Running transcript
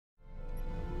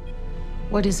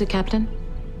What is it, Captain?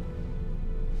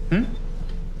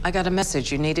 I got a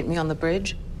message. You needed me on the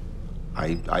bridge?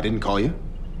 I didn't call you.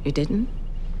 You didn't?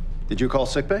 Did you call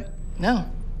sickbay? No.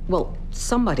 Well,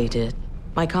 somebody did.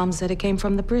 My comm said it came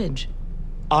from the bridge.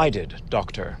 I did,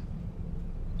 Doctor.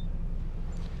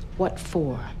 What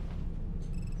for?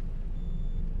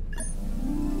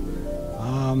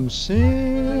 I'm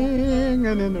singing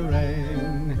in the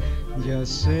rain,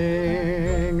 just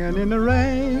singing in the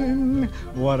rain.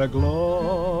 What a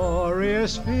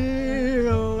glorious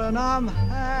feel, and I'm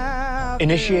happy.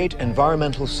 Initiate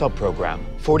environmental subprogram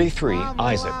 43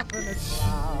 Isaac. Up in the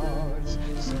clouds,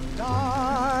 so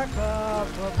dark up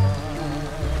above,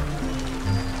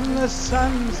 and the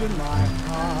sun's in my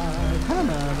heart, and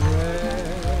I'm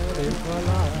ready for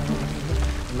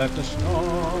love. Let the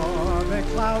stormy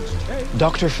clouds chase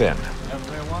Dr. Finn,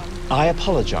 everyone. I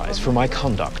apologize for my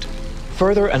conduct.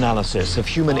 Further analysis of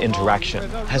human interaction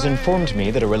has informed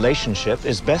me that a relationship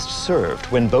is best served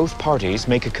when both parties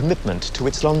make a commitment to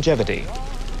its longevity.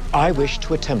 I wish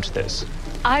to attempt this.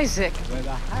 Isaac,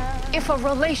 if a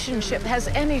relationship has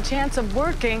any chance of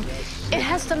working, it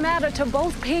has to matter to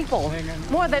both people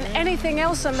more than anything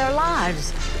else in their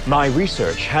lives. My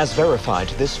research has verified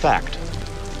this fact.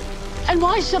 And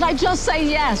why should I just say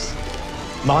yes?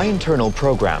 My internal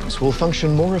programs will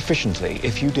function more efficiently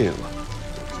if you do.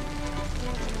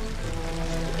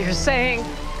 You're saying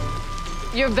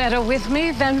you're better with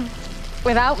me than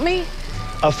without me?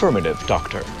 Affirmative,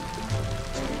 Doctor.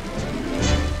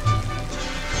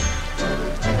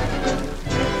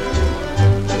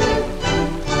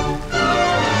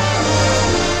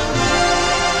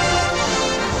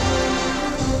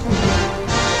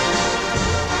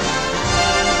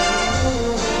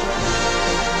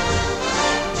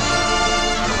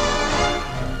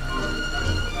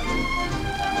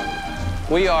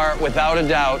 We are, without a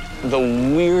doubt, the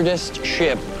weirdest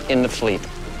ship in the fleet.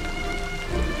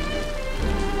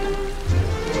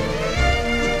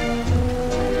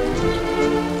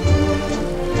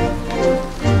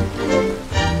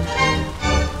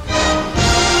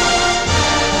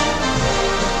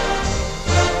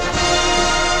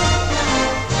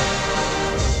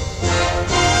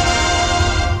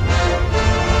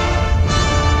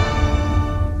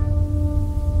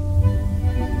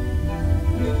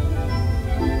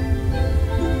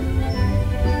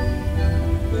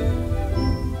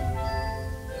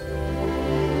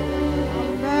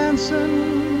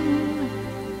 Dancing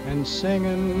and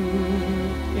singing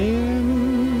in